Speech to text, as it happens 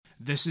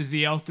This is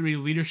the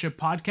L3 Leadership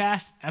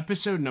Podcast,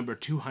 episode number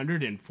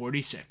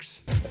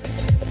 246.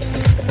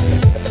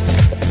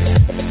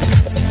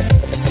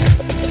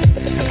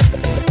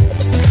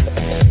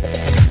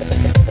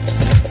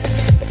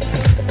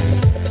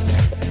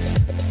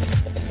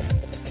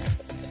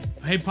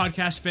 Hey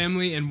podcast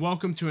family, and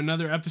welcome to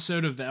another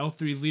episode of the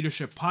L3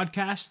 Leadership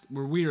Podcast,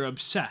 where we are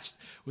obsessed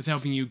with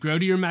helping you grow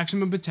to your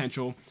maximum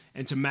potential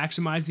and to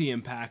maximize the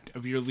impact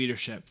of your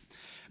leadership.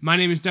 My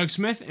name is Doug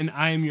Smith, and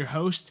I am your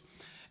host.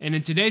 And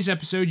in today's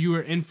episode, you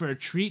are in for a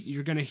treat.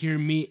 You're going to hear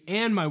me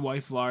and my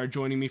wife, Laura,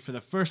 joining me for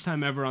the first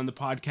time ever on the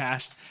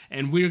podcast.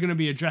 And we are going to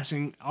be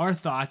addressing our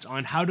thoughts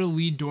on how to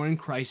lead during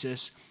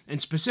crisis,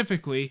 and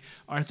specifically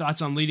our thoughts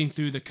on leading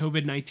through the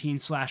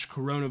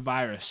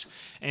COVID-19/coronavirus.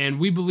 And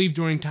we believe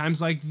during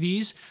times like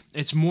these,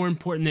 it's more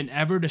important than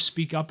ever to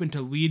speak up and to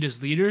lead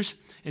as leaders.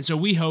 And so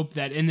we hope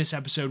that in this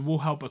episode, we'll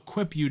help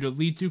equip you to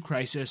lead through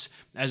crisis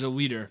as a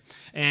leader.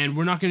 And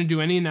we're not going to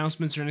do any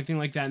announcements or anything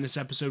like that in this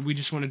episode. We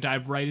just want to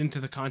dive right into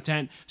the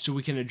content so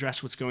we can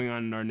address what's going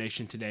on in our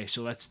nation today.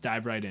 So let's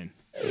dive right in.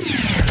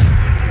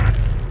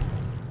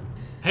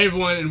 Hey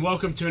everyone, and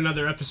welcome to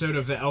another episode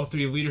of the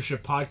L3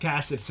 Leadership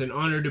Podcast. It's an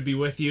honor to be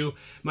with you.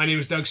 My name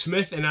is Doug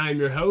Smith, and I am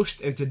your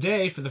host. And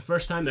today, for the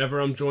first time ever,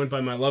 I'm joined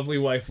by my lovely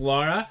wife,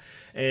 Laura.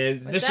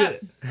 And this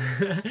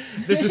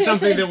is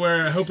something that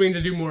we're hoping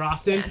to do more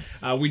often.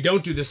 Yes. We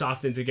don't do this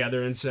often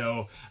together, and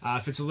so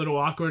if it's a little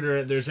awkward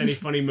or there's any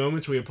funny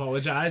moments, we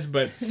apologize.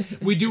 But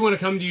we do want to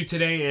come to you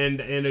today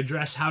and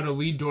address how to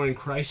lead during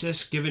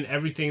crisis, given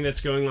everything that's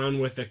going on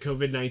with the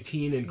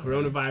COVID-19 and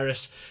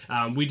coronavirus.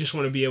 We just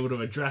want to be able to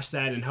address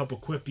that and help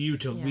equip you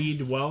to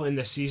lead well in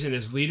this season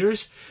as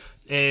leaders.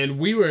 And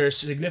we were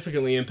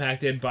significantly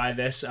impacted by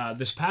this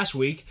past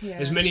week. Yeah.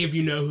 As many of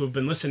you know who have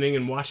been listening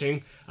and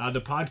watching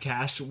the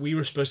podcast, we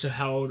were supposed to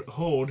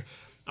hold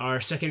our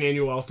second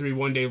annual L3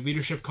 one-day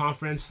leadership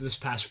conference this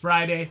past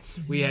Friday.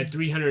 Mm-hmm. We had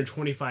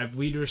 325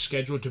 leaders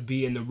scheduled to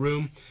be in the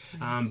room,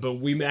 but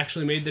we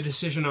actually made the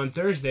decision on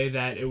Thursday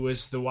that it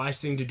was the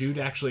wise thing to do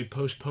to actually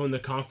postpone the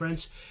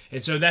conference.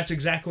 And so that's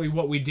exactly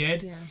what we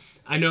did. Yeah.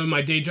 I know in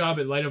my day job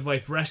at Light of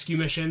Life Rescue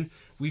Mission,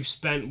 we've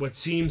spent what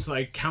seems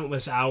like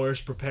countless hours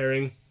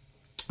preparing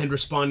and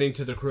responding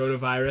to the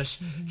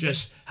coronavirus. Mm-hmm.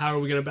 Just how are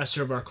we going to best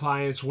serve our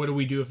clients? What do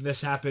we do if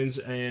this happens?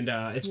 And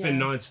it's been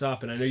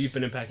nonstop, and I know you've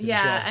been impacted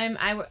as well.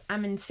 Yeah,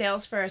 I'm in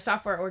sales for a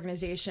software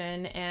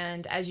organization,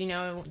 and as you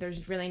know,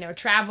 there's really no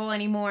travel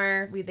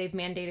anymore. They've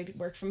mandated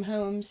work from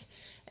homes.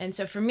 And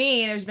so for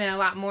me, there's been a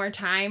lot more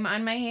time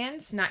on my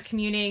hands, not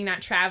commuting,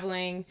 not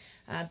traveling,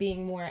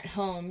 being more at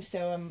home.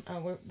 So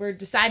we're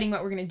deciding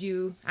what we're going to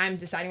do. I'm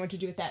deciding what to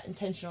do with that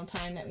intentional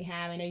time that we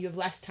have. I know you have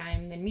less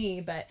time than me,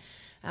 but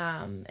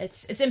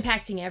it's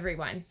impacting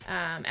everyone,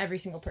 every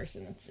single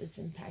person it's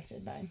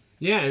impacted by.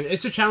 Yeah, and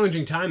it's a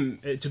challenging time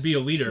to be a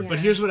leader. Yeah. But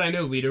here's what I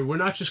know, leader. We're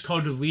not just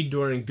called to lead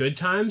during good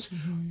times.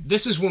 Mm-hmm.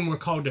 This is when we're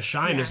called to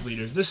shine as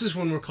leaders. This is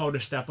when we're called to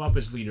step up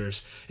as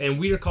leaders. And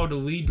we are called to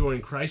lead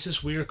during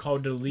crisis. We are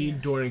called to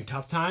lead during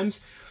tough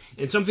times.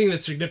 And something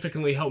that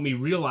significantly helped me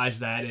realize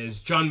that is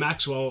John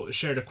Maxwell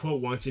shared a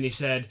quote once, and he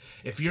said,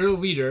 if you're a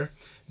leader,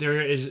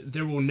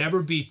 there will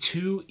never be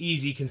 2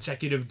 easy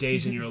consecutive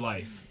days in your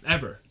life.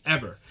 Ever.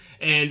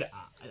 And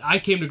I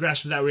came to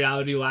grasp with that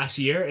reality last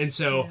year, and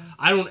so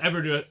I don't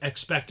ever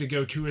expect to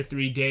go 2 or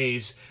 3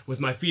 days with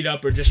my feet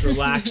up or just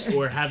relaxed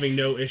or having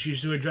no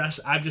issues to address.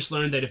 I've just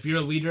learned that if you're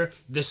a leader,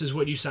 this is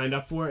what you signed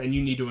up for, and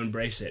you need to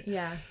embrace it.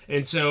 Yeah.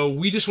 And so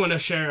we just want to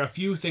share a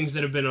few things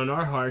that have been on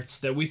our hearts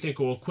that we think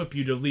will equip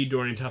you to lead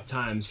during tough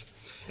times.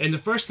 And the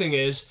first thing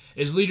is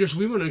leaders,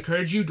 we want to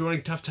encourage you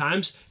during tough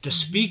times to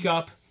speak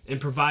up and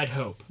provide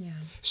hope. Yeah.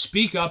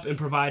 Speak up and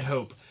provide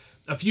hope.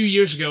 A few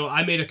years ago,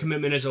 I made a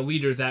commitment as a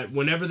leader that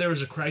whenever there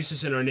was a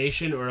crisis in our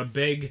nation or a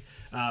big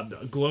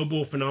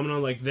global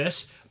phenomenon like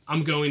this,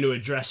 I'm going to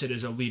address it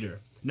as a leader.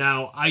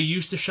 Now, I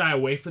used to shy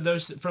away from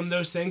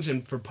those things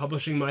and for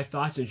publishing my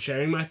thoughts and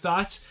sharing my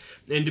thoughts.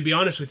 And to be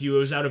honest with you, it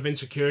was out of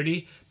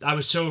insecurity. I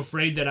was so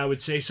afraid that I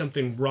would say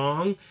something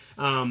wrong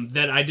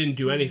that I didn't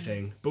do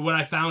anything. But what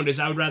I found is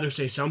I would rather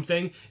say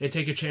something and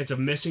take a chance of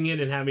missing it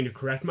and having to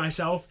correct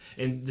myself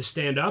and to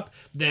stand up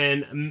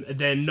than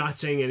not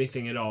saying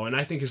anything at all. And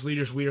I think as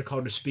leaders, we are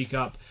called to speak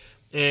up.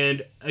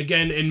 And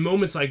again, in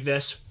moments like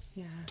this,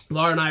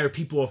 Laura and I are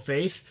people of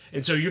faith,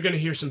 and so you're going to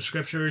hear some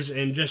scriptures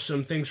and just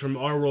some things from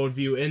our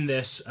worldview in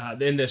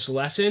this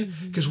lesson,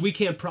 because we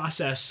can't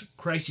process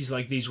crises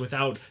like these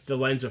without the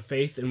lens of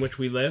faith in which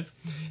we live.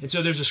 And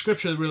so there's a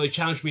scripture that really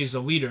challenged me as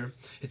a leader.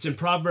 It's in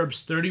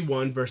Proverbs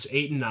 31, verse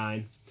 8 and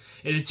 9,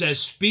 and it says,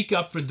 "Speak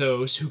up for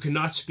those who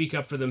cannot speak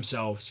up for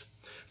themselves,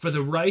 for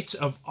the rights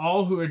of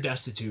all who are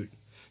destitute.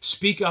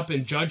 Speak up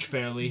and judge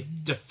fairly.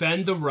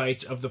 Defend the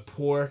rights of the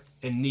poor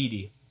and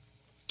needy."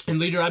 And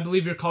leader, I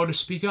believe you're called to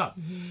speak up.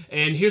 Mm-hmm.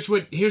 And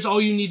here's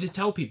all you need to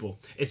tell people.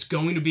 It's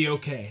going to be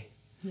okay.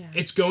 Yeah.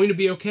 It's going to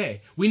be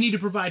okay. We need to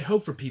provide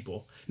hope for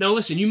people. Now,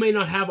 listen, you may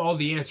not have all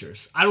the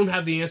answers. I don't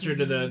have the answer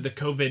to the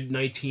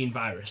COVID-19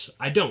 virus.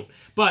 I don't.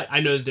 But I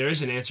know that there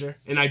is an answer,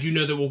 and I do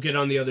know that we'll get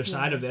on the other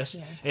side of this,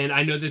 and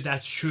I know that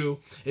that's true.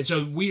 And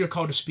so we are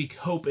called to speak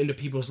hope into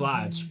people's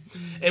lives.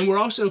 And we're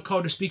also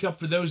called to speak up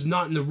for those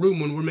not in the room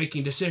when we're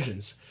making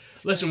decisions.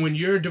 Listen, when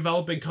you're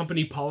developing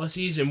company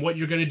policies and what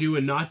you're going to do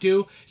and not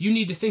do, you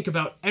need to think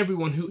about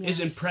everyone who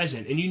isn't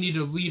present, and you need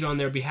to lead on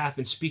their behalf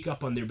and speak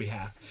up on their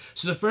behalf.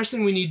 So the first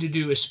thing we need to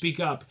do is speak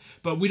up,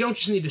 but we don't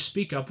just need to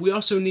speak up, we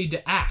also need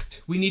to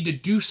act. We need to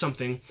do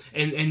something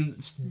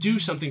and do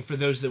something for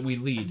those that we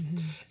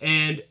lead.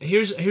 And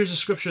here's a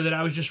scripture that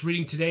I was just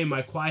reading today in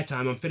my quiet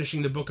time. I'm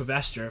finishing the book of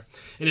Esther,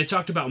 and it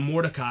talked about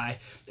Mordecai.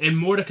 And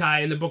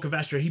Mordecai in the book of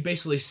Esther, he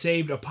basically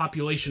saved a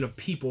population of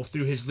people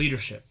through his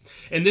leadership.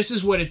 And this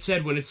is what it said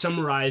when it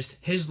summarized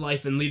his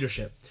life and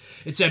leadership.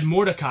 It said,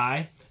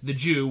 Mordecai, the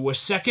Jew, was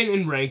second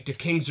in rank to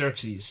King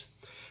Xerxes,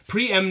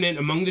 preeminent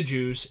among the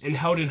Jews, and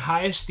held in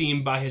high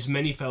esteem by his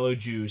many fellow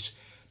Jews,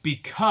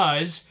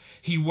 because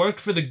he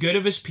worked for the good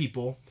of his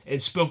people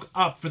and spoke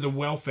up for the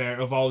welfare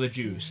of all the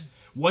Jews.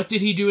 What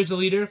did he do as a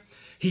leader?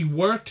 He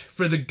worked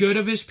for the good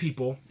of his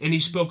people, and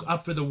he spoke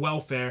up for the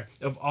welfare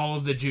of all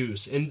of the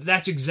Jews. And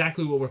that's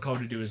exactly what we're called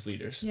to do as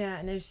leaders. Yeah,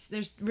 and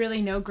there's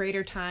really no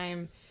greater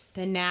time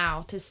than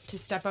now to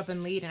step up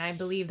and lead, and I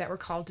believe that we're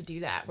called to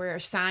do that. We're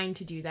assigned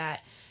to do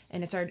that,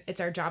 and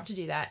it's our job to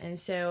do that. And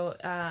so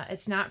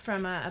it's not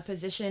from a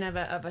position of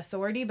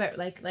authority, but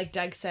like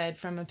Doug said,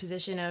 from a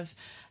position of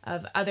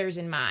others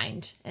in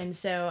mind. And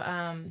so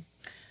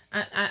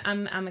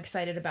I'm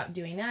excited about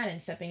doing that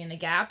and stepping in the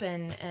gap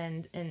and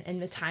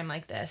in a time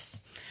like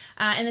this.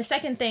 And the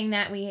second thing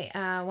that we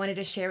wanted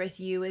to share with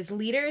you is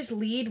leaders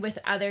lead with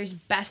others'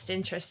 best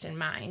interest in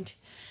mind.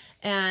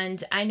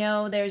 And I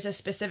know there's a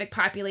specific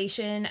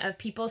population of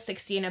people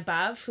 60 and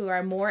above who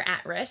are more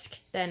at risk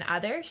than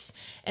others.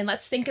 And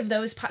let's think of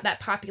that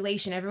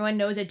population. Everyone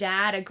knows a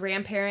dad, a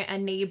grandparent, a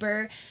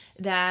neighbor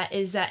that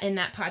is in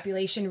that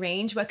population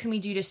range. What can we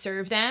do to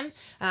serve them?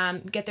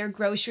 Get their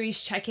groceries,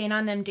 check in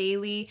on them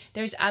daily.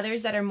 There's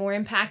others that are more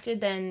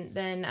impacted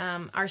than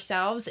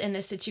ourselves in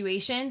this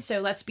situation. So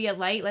let's be a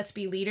light, let's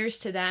be leaders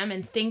to them,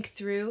 and think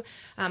through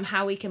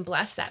how we can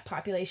bless that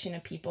population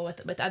of people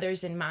with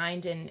others in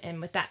mind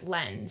and with that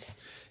lens.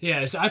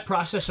 Yeah, as I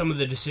process some of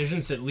the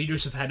decisions that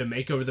leaders have had to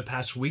make over the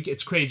past week,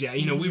 it's crazy.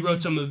 We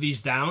wrote some of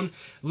these down.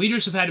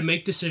 Leaders have had to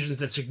make decisions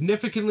that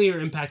significantly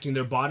are impacting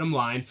their bottom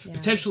line,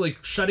 potentially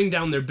shutting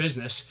down their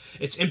business.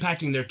 It's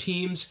impacting their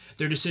teams.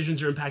 Their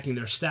decisions are impacting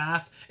their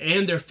staff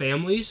and their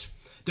families.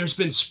 There's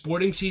been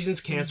sporting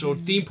seasons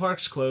canceled, theme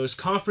parks closed,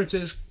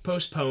 conferences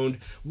postponed,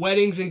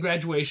 weddings and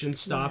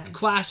graduations stopped,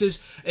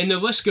 classes, and the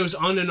list goes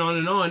on and on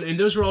and on. And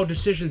those are all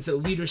decisions that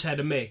leaders had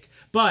to make.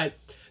 But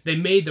they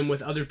made them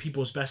with other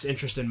people's best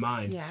interest in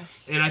mind.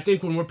 Yes. And I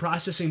think when we're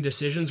processing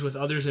decisions with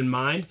others in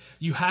mind,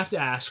 you have to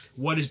ask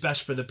what is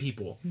best for the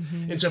people.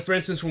 And so, for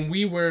instance, when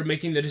we were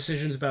making the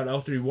decisions about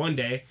L3 one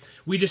day,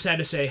 we just had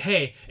to say,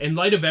 hey, in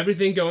light of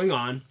everything going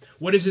on,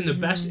 what is in the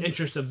best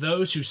interest of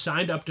those who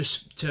signed up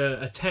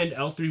to attend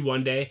L3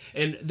 one day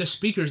and the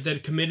speakers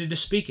that committed to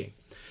speaking?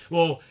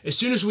 Well, as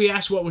soon as we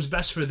asked what was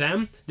best for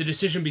them, the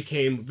decision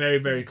became very,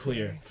 very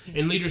clear.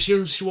 And leaders,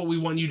 here's what we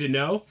want you to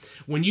know.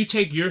 When you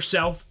take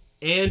yourself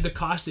and the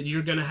cost that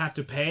you're going to have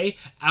to pay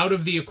out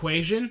of the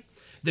equation,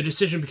 the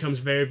decision becomes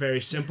very, very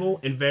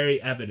simple and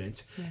very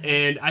evident.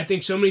 And I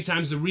think so many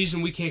times the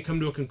reason we can't come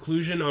to a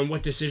conclusion on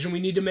what decision we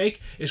need to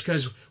make is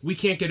because we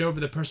can't get over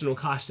the personal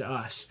cost to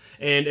us.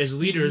 And as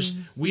leaders,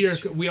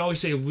 we always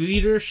say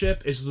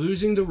leadership is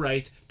losing the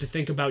right to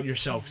think about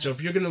yourself. So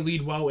if you're going to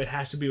lead well, it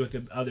has to be with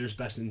the other's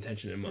best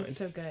intention in mind. That's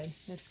so good.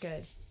 That's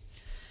good.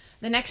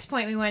 The next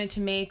point we wanted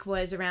to make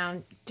was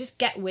around just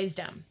get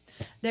wisdom.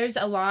 There's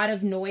a lot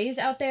of noise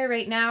out there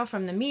right now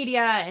from the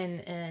media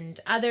and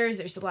others.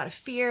 There's a lot of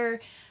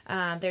fear.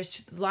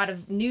 There's a lot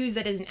of news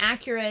that isn't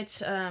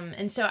accurate.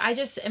 And so I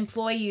just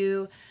employ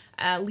you,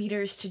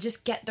 leaders, to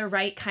just get the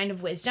right kind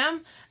of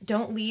wisdom.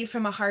 Don't lead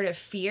from a heart of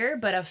fear,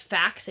 but of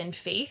facts and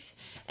faith.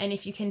 And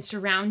if you can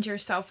surround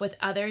yourself with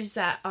others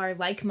that are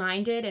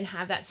like-minded and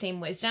have that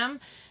same wisdom,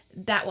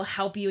 that will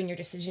help you in your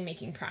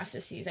decision-making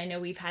processes. I know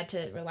we've had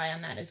to rely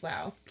on that as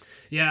well.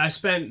 Yeah, I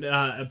spent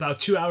about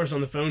 2 hours on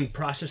the phone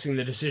processing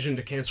the decision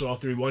to cancel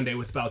L3 one day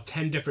with about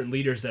 10 different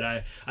leaders that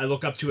I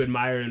look up to,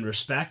 admire, and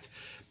respect.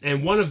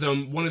 And one of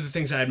the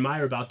things I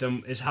admire about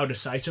them is how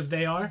decisive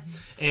they are.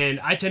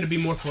 And I tend to be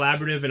more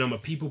collaborative, and I'm a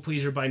people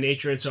pleaser by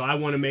nature. And so I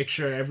want to make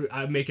sure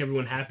I make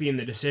everyone happy in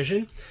the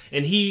decision.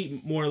 And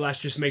he more or less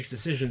just makes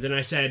decisions. And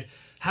I said,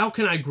 how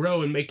can I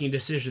grow in making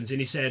decisions? And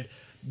he said,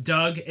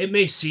 Doug, it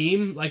may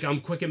seem like I'm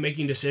quick at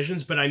making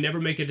decisions, but I never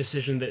make a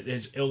decision that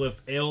is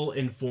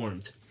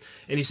ill-informed.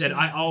 And he said,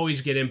 I always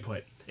get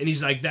input. And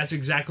he's like, that's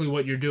exactly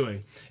what you're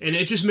doing. And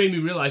it just made me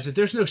realize that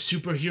there's no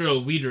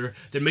superhero leader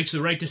that makes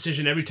the right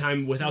decision every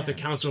time without the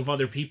counsel of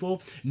other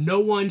people. No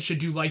one should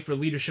do life for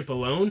leadership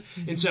alone.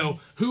 And so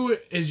who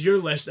is your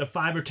list of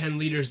 5 or 10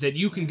 leaders that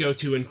you can go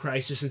to in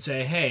crisis and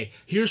say, hey,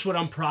 here's what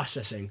I'm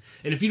processing.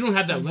 And if you don't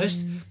have that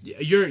list,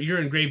 you're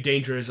in grave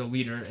danger as a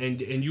leader,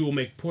 and you will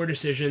make poor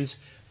decisions.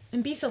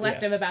 And be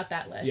selective about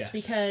that list,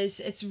 because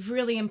it's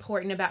really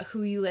important about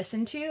who you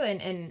listen to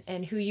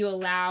and who you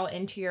allow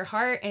into your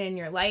heart and in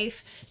your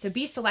life. So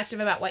be selective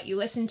about what you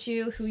listen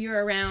to, who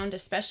you're around,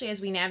 especially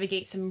as we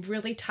navigate some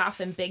really tough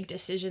and big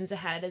decisions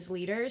ahead as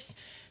leaders.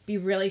 Be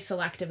really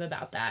selective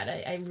about that.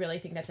 I really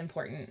think that's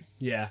important.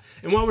 Yeah.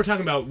 And while we're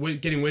talking about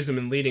getting wisdom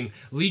and leading,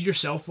 lead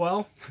yourself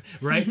well,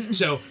 right?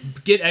 So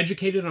get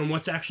educated on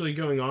what's actually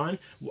going on.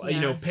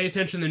 You know, pay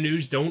attention to the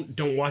news. Don't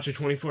watch it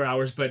 24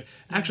 hours, but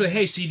actually,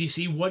 hey,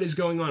 CDC, what is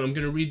going on? I'm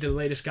going to read the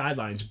latest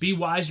guidelines. Be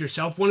wise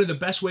yourself. One of the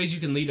best ways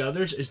you can lead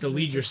others is to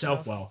lead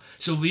yourself well.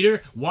 So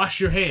leader, wash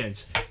your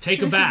hands.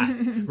 Take a bath,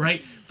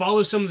 right?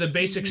 Follow some of the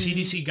basic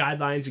CDC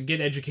guidelines and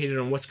get educated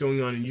on what's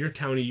going on in your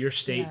county, your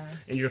state,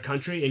 and your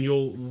country, and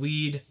you'll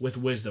lead with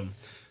wisdom.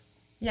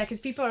 Yeah, because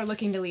people are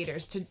looking to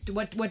leaders to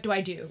what do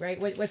I do,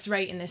 right? What's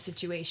right in this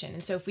situation?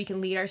 And so if we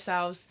can lead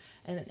ourselves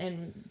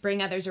and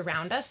bring others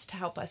around us to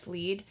help us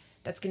lead,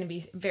 that's going to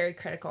be very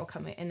critical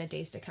coming in the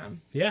days to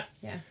come. Yeah.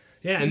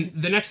 And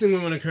the next thing we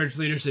want to encourage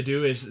leaders to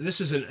do is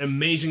this is an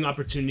amazing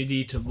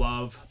opportunity to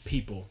love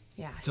people.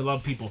 Yes. To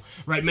love people,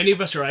 right? Many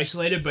of us are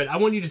isolated, but I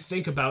want you to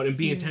think about and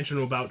be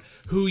intentional about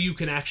who you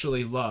can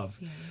actually love.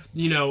 Yeah.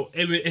 You know,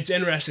 it's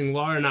interesting.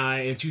 Laura and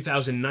I, in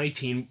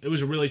 2019, it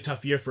was a really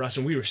tough year for us,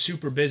 and we were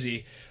super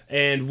busy.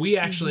 And we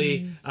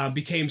actually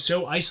became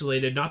so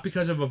isolated, not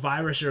because of a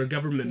virus or a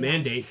government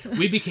mandate.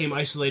 We became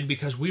isolated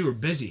because we were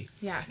busy.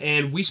 Yeah.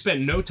 And we spent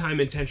no time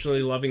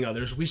intentionally loving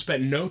others. We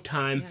spent no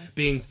time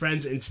being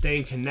friends and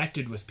staying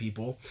connected with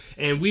people.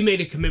 And we made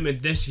a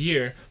commitment this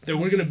year that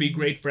we're going to be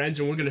great friends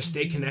and we're going to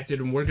stay connected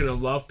and we're going to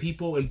love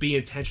people and be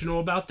intentional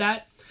about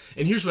that.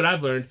 And here's what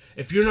I've learned.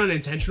 If you're not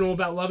intentional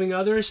about loving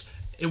others,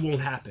 it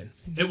won't happen.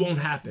 It won't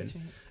happen.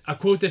 Right. A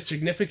quote that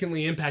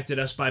significantly impacted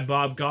us by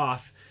Bob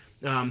Goff.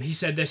 He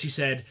said this, he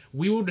said,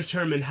 we will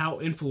determine how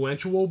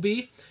influential we'll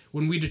be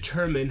when we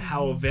determine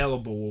how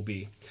available we'll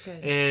be.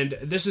 And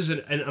this is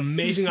an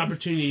amazing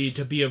opportunity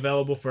to be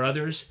available for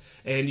others.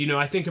 And, you know,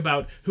 I think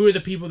about who are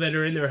the people that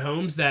are in their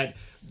homes that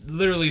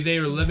literally they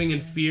are living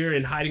in fear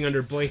and hiding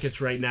under blankets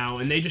right now,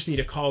 and they just need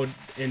a call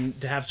and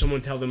to have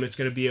someone tell them it's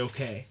going to be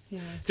okay. Yeah.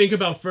 Think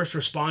about first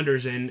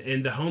responders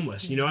and the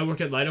homeless. You know, I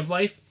work at Light of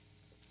Life.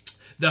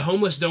 The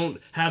homeless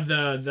don't have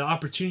the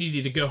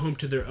opportunity to go home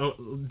to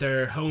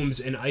their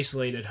homes and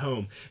isolate at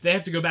home. They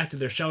have to go back to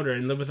their shelter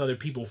and live with other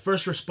people.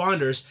 First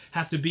responders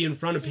have to be in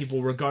front of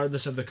people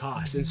regardless of the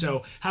cost. And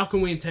so how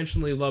can we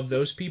intentionally love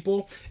those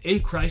people?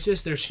 In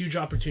crisis, there's huge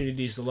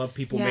opportunities to love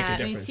people, make a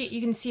difference. I mean,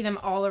 you can see them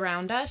all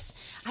around us.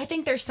 I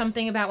think there's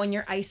something about when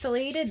you're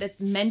isolated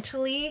that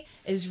mentally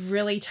is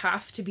really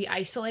tough to be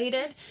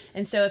isolated.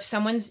 And so if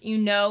someone's, you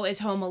know, is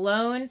home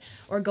alone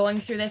or going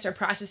through this or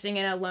processing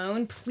it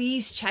alone,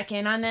 please check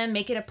in on them.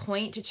 Make it a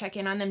point to check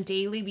in on them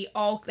daily.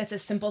 That's a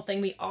simple thing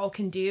we all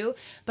can do.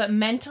 But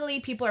mentally,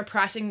 people are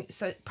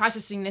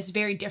processing this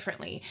very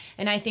differently.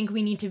 And I think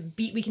we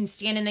can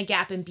stand in the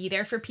gap and be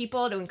there for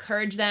people to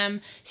encourage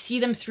them, see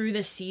them through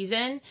this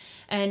season,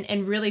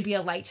 and really be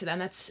a light to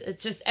them. It's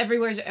just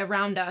everywhere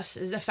around us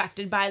is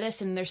affected by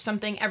this, and there's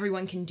something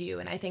everyone can do.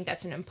 And I think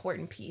that's an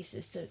important piece,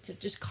 is to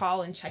just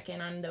call and check in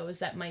on those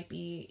that might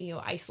be, you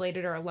know,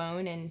 isolated or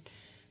alone. And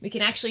we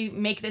can actually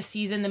make this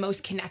season the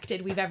most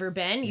connected we've ever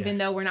been. Even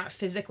though we're not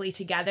physically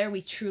together,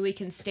 we truly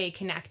can stay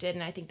connected,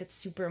 and I think that's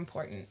super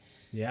important.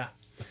 Yeah.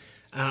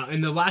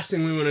 And the last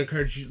thing we want to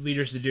encourage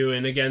leaders to do,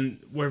 and again,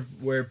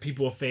 we're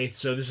people of faith,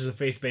 so this is a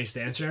faith-based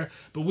answer,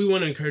 but we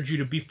want to encourage you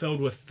to be filled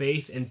with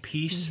faith and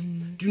peace.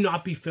 Do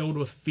not be filled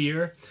with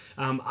fear.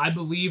 I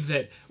believe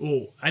that,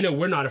 I know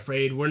we're not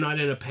afraid, we're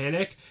not in a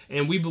panic,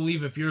 and we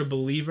believe if you're a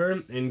believer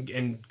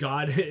and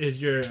God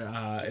is your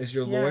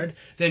Lord,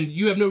 then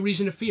you have no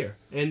reason to fear.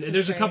 And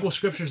there's a couple of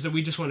scriptures that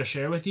we just want to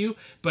share with you,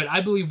 but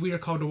I believe we are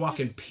called to walk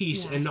in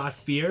peace and not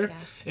fear,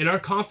 and our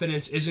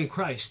confidence is in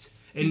Christ.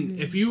 And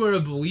if you are a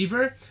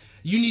believer,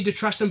 you need to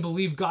trust and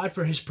believe God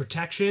for his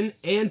protection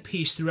and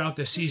peace throughout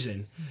the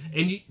season.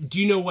 And do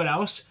you know what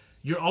else?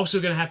 You're also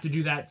going to have to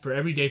do that for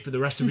every day for the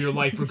rest of your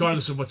life,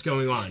 regardless of what's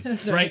going on.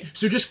 That's right.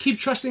 So just keep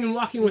trusting and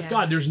walking with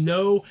God. There's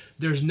no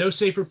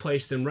safer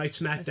place than right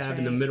smack dab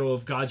in the middle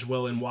of God's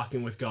will and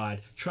walking with God.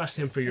 Trust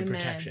him for your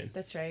protection.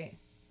 That's right.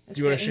 Do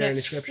you want to share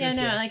any scriptures?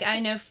 Like I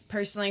know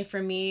personally for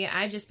me,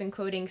 I've just been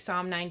quoting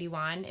Psalm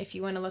 91. If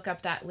you want to look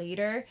up that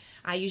later,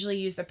 I usually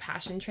use the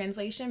Passion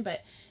Translation,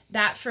 but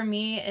that for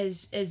me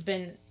has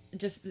been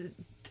just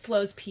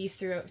flows peace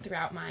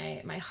throughout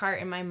my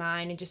heart and my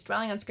mind, and just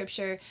dwelling on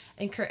scripture,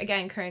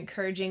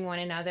 encouraging one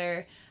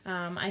another.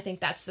 I think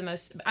that's the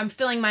most, I'm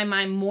filling my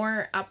mind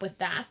more up with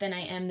that than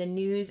I am the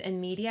news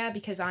and media,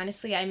 because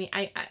honestly, I mean,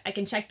 I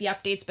can check the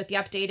updates, but the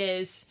update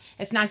is,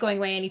 it's not going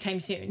away anytime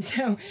soon.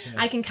 So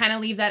I can kind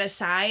of leave that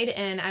aside,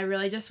 and I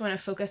really just want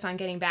to focus on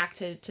getting back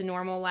to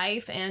normal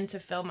life and to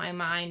fill my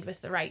mind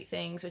with the right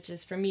things, which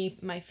is for me,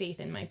 my faith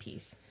and my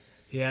peace.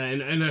 Yeah,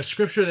 and a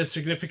scripture that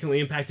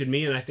significantly impacted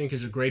me, and I think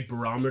is a great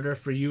barometer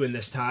for you in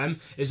this time,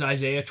 is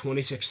Isaiah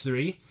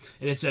 26:3.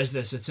 And it says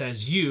this, it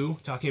says, you,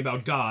 talking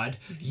about God,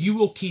 you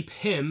will keep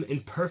him in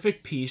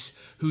perfect peace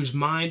whose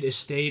mind is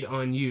stayed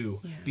on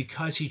you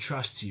because he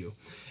trusts you.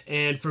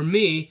 And for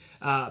me,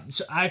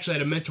 so I actually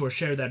had a mentor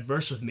share that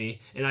verse with me,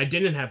 and I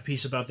didn't have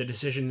peace about the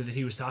decision that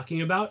he was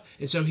talking about.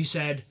 And so he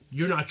said,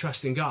 you're not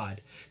trusting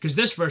God. Because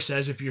this verse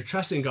says if you're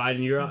trusting God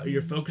and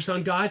you're focused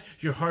on God,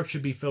 your heart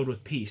should be filled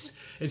with peace.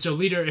 And so,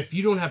 leader, if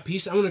you don't have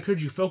peace, I want to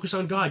encourage you, focus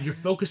on God. You're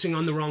focusing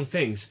on the wrong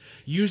things.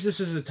 Use this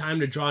as a time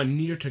to draw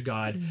near to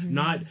God,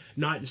 not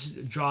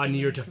draw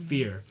near to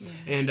fear.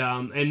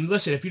 And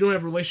listen, if you don't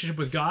have a relationship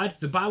with God,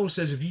 the Bible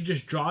says if you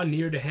just draw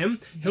near to him,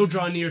 he'll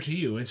draw near to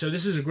you. And so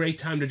this is a great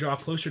time to draw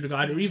closer to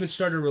God, or even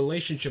start a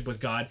relationship with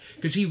God,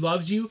 because he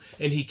loves you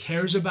and he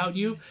cares about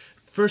you.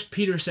 First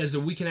Peter says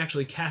that we can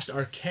actually cast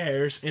our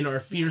cares and our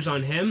fears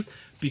on him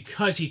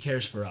because he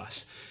cares for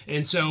us.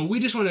 And so we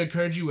just want to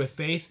encourage you with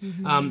faith.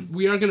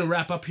 We are going to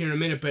wrap up here in a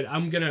minute, but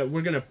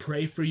we're gonna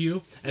pray for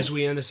you as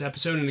we end this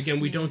episode. And again,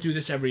 we don't do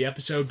this every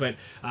episode, but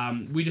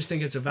we just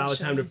think it's a valid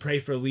time to pray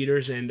for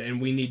leaders, and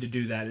we need to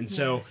do that. And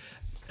so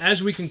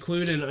as we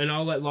conclude, and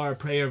I'll let Laura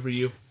pray over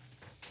you,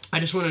 I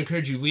just want to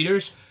encourage you,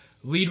 leaders,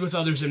 lead with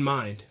others in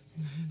mind.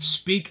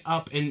 Speak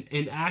up and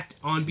act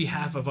on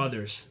behalf of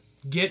others.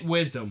 Get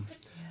wisdom.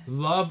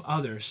 Love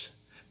others.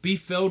 Be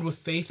filled with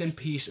faith and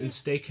peace, and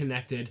stay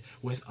connected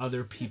with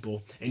other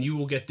people. And you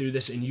will get through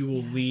this, and you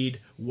will lead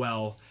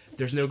well.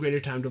 There's no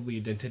greater time to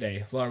lead than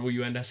today. Laura, will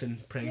you end us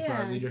in praying for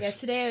our leaders? Yeah,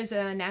 today is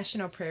a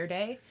National Prayer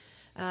Day.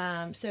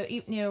 So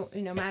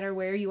no matter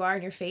where you are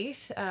in your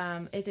faith,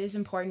 it is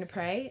important to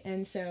pray.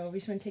 And so we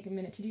just want to take a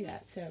minute to do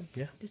that. So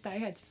just bow your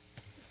heads.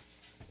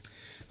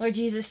 Lord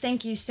Jesus,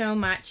 thank you so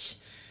much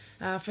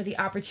for the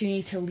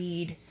opportunity to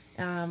lead.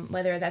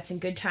 Whether that's in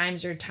good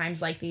times or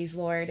times like these,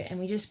 Lord. And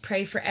we just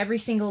pray for every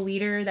single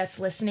leader that's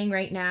listening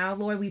right now.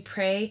 Lord, we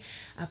pray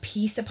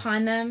peace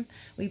upon them.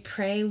 We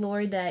pray,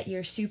 Lord, that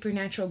your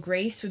supernatural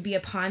grace would be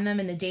upon them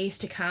in the days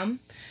to come.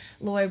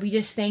 Lord, we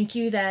just thank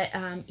you that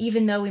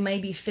even though we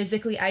might be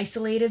physically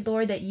isolated,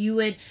 Lord, that you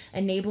would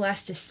enable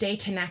us to stay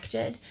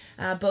connected,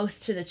 both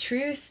to the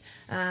truth,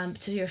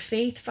 to your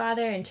faith,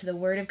 Father, and to the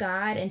Word of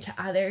God, and to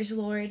others,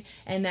 Lord,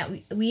 and that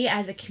we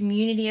as a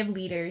community of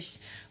leaders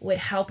would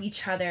help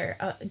each other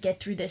get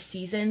through this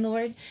season,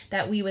 Lord,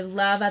 that we would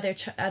love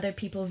other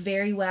people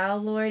very well,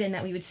 Lord, and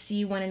that we would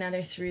see one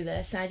another through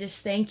this. And I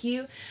just thank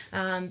you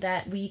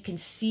that we can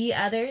see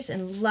others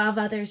and love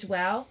others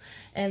well,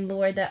 and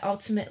Lord, that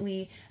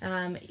ultimately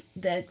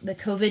the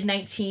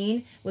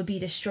COVID-19 would be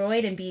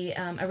destroyed and be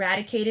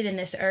eradicated in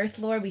this earth,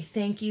 Lord. We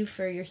thank you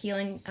for your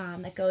healing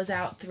that goes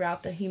out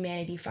throughout the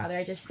humanity, Father.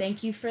 I just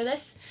thank you for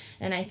this,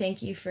 and I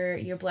thank you for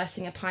your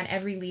blessing upon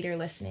every leader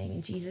listening.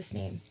 In Jesus'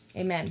 name,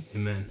 amen.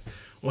 Amen.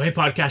 Well, hey,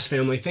 podcast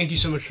family, thank you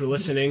so much for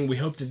listening. We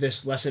hope that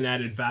this lesson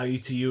added value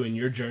to you in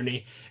your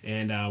journey,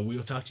 and we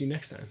will talk to you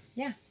next time.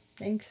 Yeah,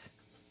 thanks.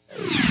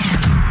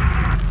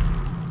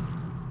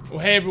 Well,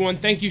 hey everyone,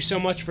 thank you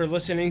so much for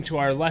listening to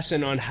our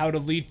lesson on how to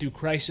lead through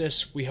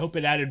crisis. We hope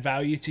it added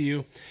value to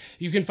you.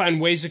 You can find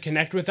ways to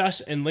connect with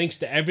us and links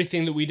to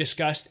everything that we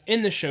discussed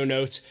in the show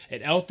notes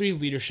at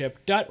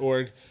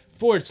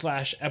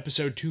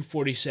l3leadership.org/episode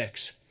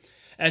 246.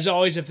 As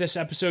always, if this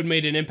episode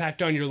made an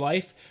impact on your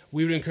life,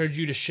 we would encourage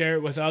you to share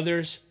it with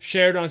others.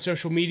 Share it on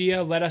social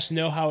media. Let us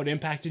know how it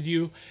impacted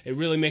you. It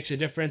really makes a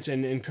difference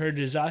and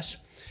encourages us.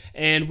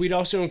 And we'd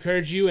also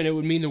encourage you, and it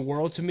would mean the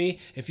world to me,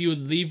 if you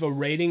would leave a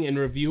rating and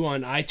review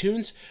on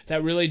iTunes.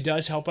 That really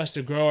does help us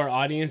to grow our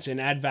audience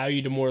and add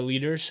value to more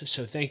leaders.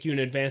 So thank you in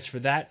advance for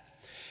that.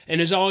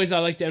 And as always, I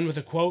like to end with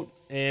a quote,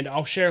 and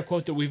I'll share a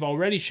quote that we've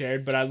already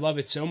shared, but I love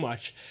it so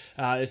much.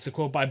 It's the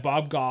quote by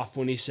Bob Goff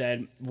when he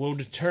said, "We'll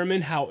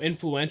determine how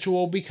influential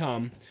we'll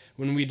become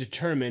when we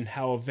determine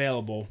how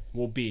available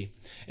we'll be."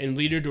 And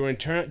leader, during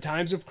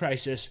times of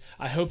crisis,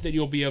 I hope that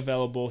you'll be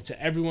available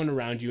to everyone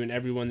around you and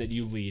everyone that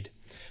you lead.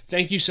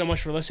 Thank you so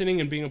much for listening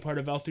and being a part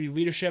of L3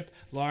 Leadership.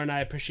 Laura and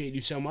I appreciate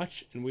you so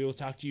much, and we will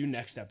talk to you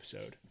next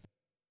episode.